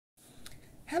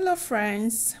Hello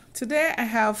friends, today I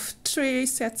have three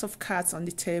sets of cards on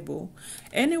the table.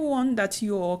 Anyone that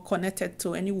you're connected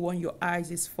to, anyone your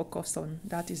eyes is focused on,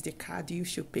 that is the card you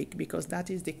should pick because that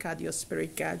is the card your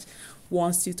spirit guide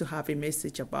wants you to have a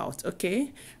message about,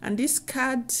 okay? And this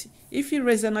card, if it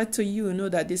resonates to you, know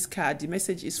that this card, the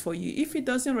message is for you. If it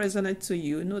doesn't resonate to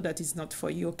you, know that it's not for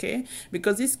you, okay?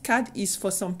 Because this card is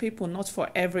for some people, not for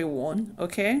everyone,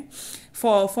 okay?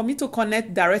 For me to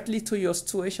connect directly to your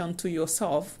situation, to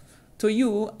yourself, to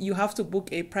you, you have to book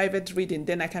a private reading.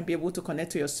 Then I can be able to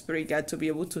connect to your spirit guide to be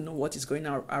able to know what is going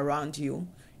on around you.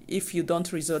 If you don't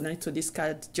resonate to this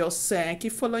card, just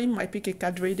keep following my pick a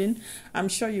card reading. I'm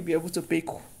sure you'll be able to pick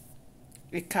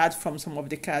a card from some of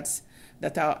the cards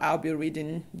that I'll be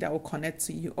reading that will connect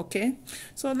to you, okay?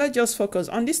 So let's just focus.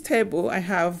 On this table, I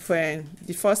have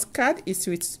the first card is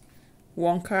with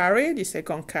one carry, the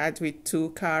second card with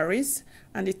two carries,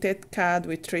 and the third card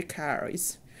with three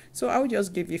carries. So I'll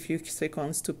just give you a few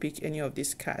seconds to pick any of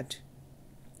this card.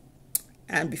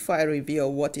 And before I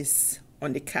reveal what is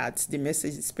on the cards, the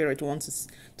message the spirit wants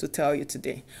to tell you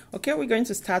today. Okay, we're going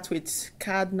to start with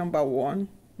card number one.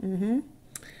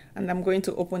 And I'm going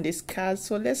to open this card.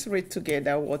 So let's read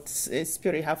together what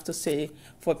spirit have to say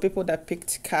for people that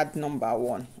picked card number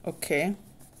one. Okay.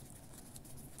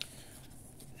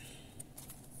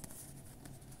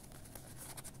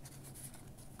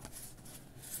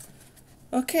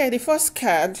 Okay, the first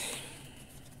card.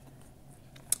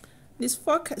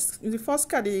 The first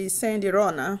card is saying the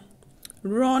runner.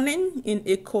 Running in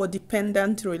a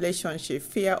codependent relationship,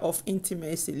 fear of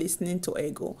intimacy, listening to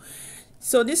ego.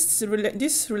 So this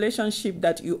relationship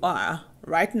that you are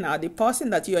right now, the person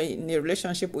that you are in a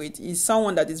relationship with is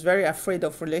someone that is very afraid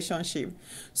of relationship.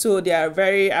 So they are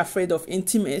very afraid of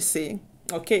intimacy.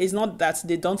 Okay, it's not that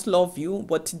they don't love you,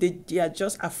 but they are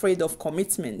just afraid of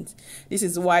commitment. This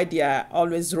is why they are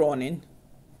always running,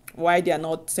 why they are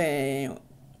not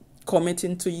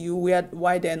committing to you,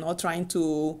 why they're not trying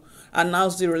to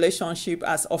announce the relationship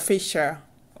as official.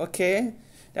 Okay,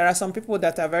 there are some people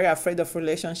that are very afraid of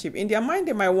relationship. In their mind,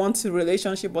 they might want a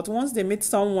relationship, but once they meet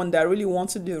someone that really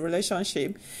wants to do a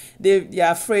relationship, they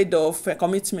are afraid of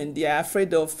commitment. They are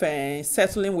afraid of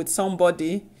settling with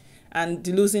somebody and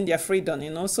losing their freedom, you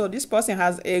know. So this person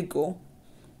has ego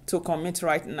to commit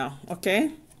right now,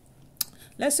 okay?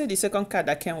 Let's see the second card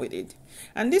that came with it.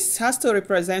 And this has to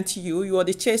represent you. You are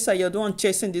the chaser. You're the one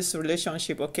chasing this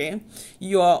relationship, okay?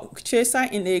 You are chaser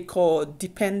in a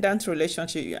codependent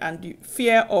relationship and the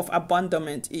fear of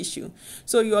abandonment issue.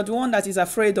 So you are the one that is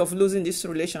afraid of losing this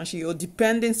relationship. You're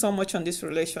depending so much on this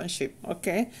relationship,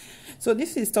 okay? So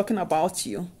this is talking about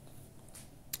you.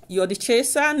 You're the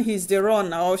chaser and he's the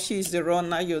runner, or she's the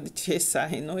runner, you're the chaser,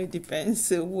 you know, it depends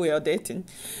who you're dating.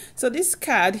 So this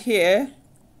card here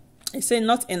is saying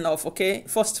not enough, okay?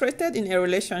 Frustrated in a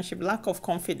relationship, lack of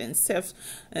confidence,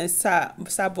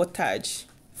 sabotage,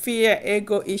 fear,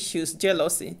 ego issues,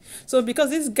 jealousy. So because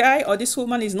this guy or this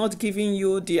woman is not giving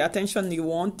you the attention you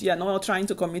want, they are not trying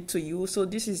to commit to you. So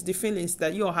this is the feelings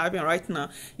that you're having right now.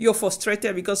 You're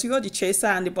frustrated because you're the chaser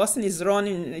and the person is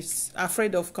running, is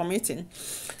afraid of committing.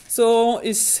 So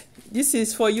this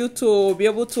is for you to be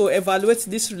able to evaluate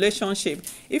this relationship.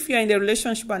 If you're in a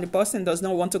relationship and the person does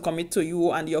not want to commit to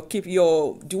you and you're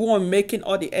the one making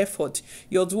all the effort,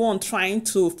 you're the one trying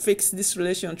to fix this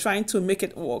relation, trying to make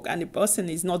it work, and the person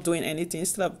is not doing anything,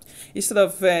 instead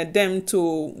of them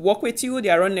to work with you, they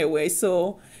are running away.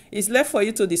 So it's left for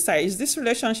you to decide, is this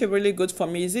relationship really good for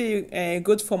me? Is it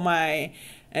good for my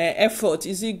effort?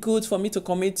 Is it good for me to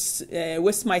commit,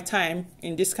 waste my time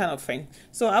in this kind of thing?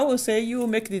 So I will say you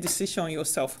make the decision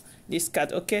yourself. This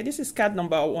card, okay? This is card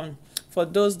number one for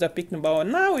those that pick number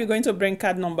one. Now we're going to bring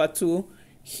card number two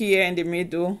here in the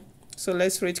middle. So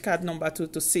let's read card number two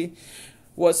to see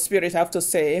what spirit have to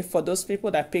say for those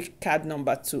people that pick card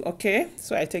number two, okay?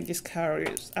 So I take this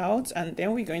card out and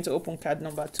then we're going to open card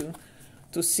number two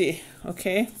to see,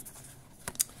 okay,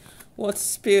 what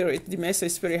spirit, the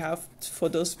message spirit have for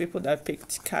those people that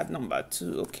picked card number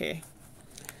two, okay?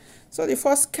 So the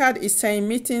first card is saying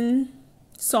meeting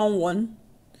someone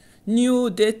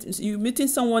new, you meeting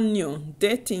someone new,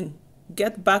 dating,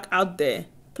 get back out there,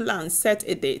 plan, set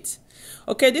a date.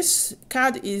 Okay, this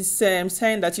card is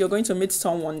saying that you're going to meet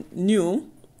someone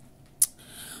new,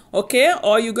 okay,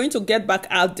 or you're going to get back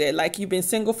out there. Like you've been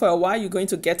single for a while, you're going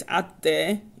to get out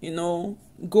there, you know,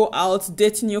 go out,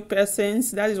 date new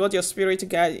persons. That is what your spirit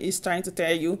guide is trying to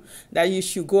tell you, that you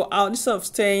should go out instead of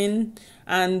staying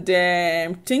and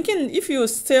thinking. If you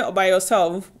stay by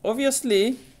yourself,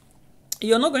 obviously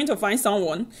You're not going to find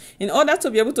someone. In order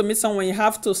to be able to meet someone, you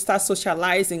have to start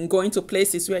socializing, going to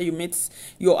places where you meet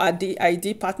your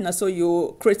ID partner. So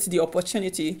you create the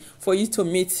opportunity for you to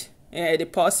meet the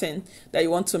person that you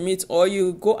want to meet, or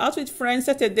you go out with friends,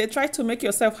 set a day, try to make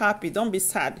yourself happy. Don't be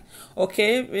sad,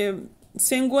 okay?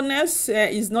 Singleness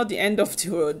is not the end of the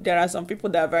road. There are some people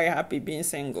that are very happy being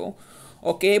single,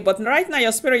 okay? But right now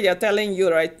your spirit are telling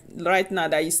you right now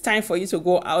that it's time for you to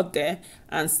go out there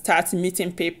and start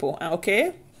meeting people,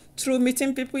 okay? Through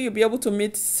meeting people, you'll be able to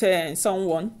meet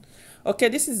someone. Okay,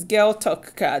 this is girl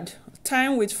talk card.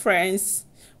 Time with friends,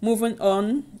 moving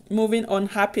on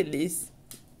happily.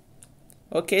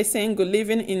 Okay, single,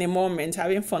 living in a moment,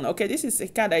 having fun. Okay, this is a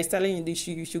card that is telling you that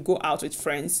you should go out with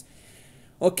friends.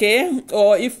 Okay,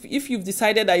 or if you've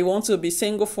decided that you want to be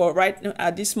single for right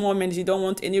at this moment, you don't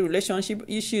want any relationship,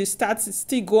 you should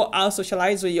still go out,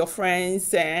 socialize with your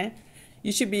friends.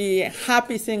 You should be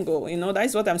happy single. You know,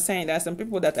 that's what I'm saying. There are some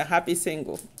people that are happy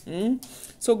single.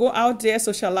 So go out there,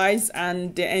 socialize,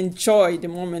 and enjoy the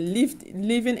moment.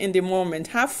 Living in the moment.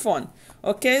 Have fun.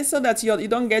 Okay, so that you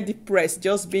don't get depressed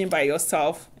just being by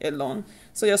yourself alone.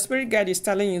 So your spirit guide is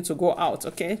telling you to go out.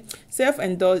 Okay,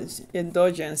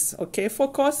 self-indulgence. Okay,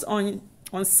 focus on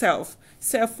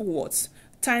self-worth.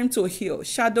 Time to heal,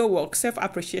 shadow work,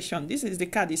 self-appreciation. This is the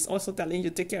card is also telling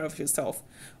you take care of yourself.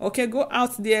 Okay, go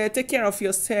out there, take care of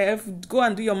yourself. Go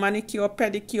and do your manicure,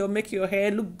 pedicure, make your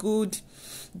hair look good.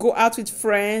 Go out with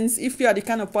friends. If you are the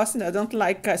kind of person that don't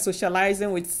like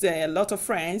socializing with a lot of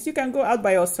friends, you can go out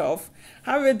by yourself.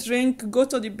 Have a drink, go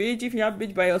to the beach if you have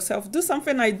beach by yourself. Do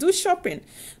something like do shopping.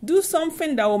 Do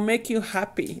something that will make you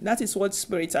happy. That is what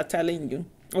spirits are telling you.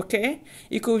 Okay?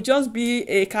 It could just be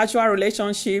a casual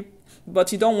relationship,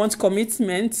 but you don't want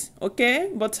commitment,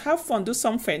 okay? But have fun, do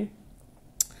something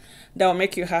that will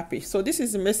make you happy. So this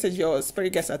is the message your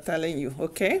spirit guides are telling you,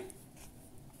 okay?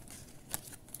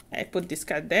 I put this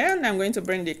card there, and I'm going to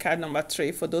bring the card number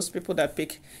 3 for those people that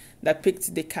picked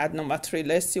the card number 3.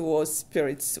 Let's see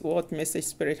what message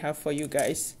spirit have for you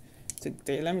guys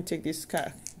today. Let me take this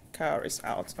card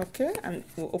out, okay? And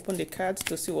we'll open the cards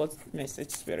to see what message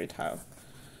spirit have.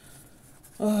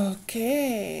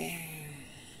 Okay.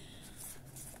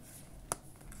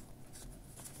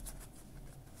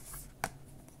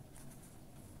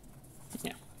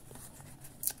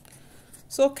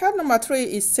 So card number 3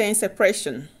 is saying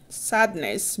separation,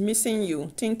 sadness, missing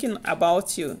you, thinking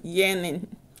about you, yearning,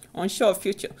 unsure of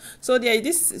future. So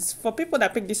this is for people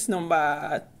that pick this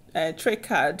number 3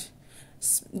 card.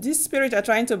 This spirit are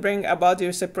trying to bring about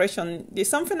your separation. There's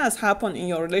something has happened in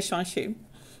your relationship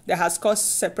that has caused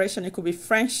separation. It could be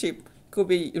friendship, it could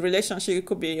be relationship, it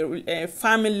could be a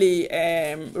family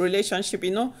relationship,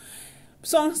 you know.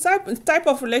 Some type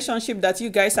of relationship that you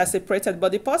guys are separated,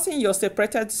 but the person you're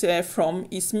separated from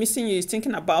is missing you, is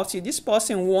thinking about you. This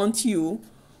person wants you,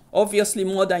 obviously,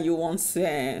 more than you want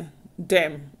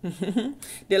them.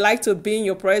 They like to be in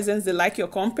your presence. They like your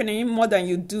company more than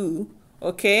you do,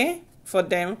 okay, for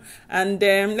them. And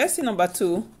let's see number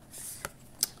 2.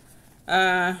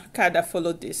 Card that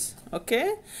followed this,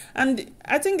 okay? And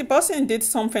I think the person did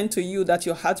something to you that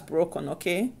your heart broken,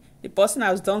 okay? The person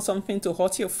has done something to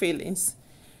hurt your feelings.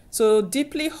 So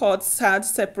deeply hurt, sad,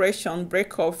 separation,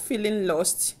 breakup, feeling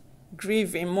lost,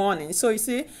 grieving, mourning. So you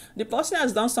see, the person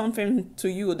has done something to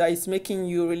you that is making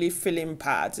you really feeling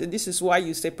bad. This is why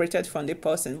you separated from the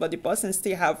person, but the person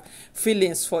still have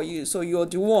feelings for you. So you're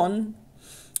the one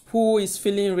who is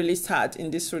feeling really sad in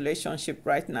this relationship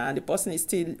right now. And the person is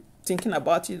still thinking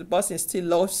about you. The person still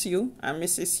loves you and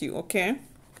misses you, okay?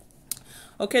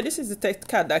 Okay, this is the third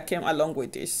card that came along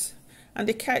with this. And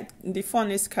the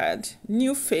funniest card,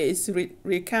 new phase,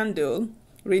 rekindle,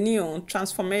 renew,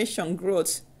 transformation,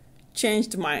 growth,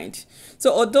 changed mind.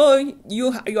 So although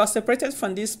you are separated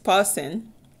from this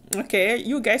person, okay,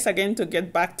 you guys are going to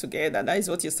get back together. That is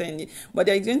what you're saying. But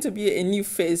there's going to be a new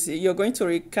phase. You're going to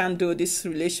rekindle this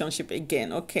relationship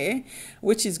again, okay?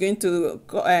 Which is going to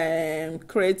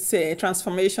create a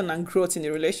transformation and growth in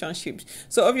the relationship.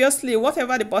 So obviously,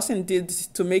 whatever the person did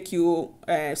to make you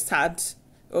sad,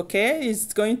 okay,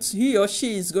 he or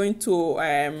she is going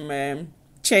to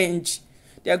change.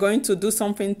 They are going to do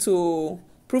something to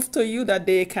prove to you that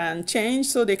they can change,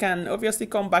 so they can obviously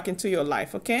come back into your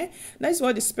life, okay? That's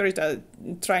what the spirit are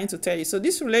trying to tell you. So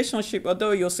this relationship,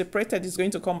 although you're separated, is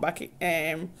going to come back.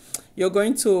 You're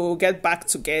going to get back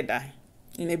together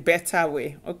in a better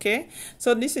way, okay?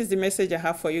 So this is the message I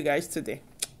have for you guys today.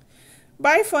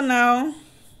 Bye for now.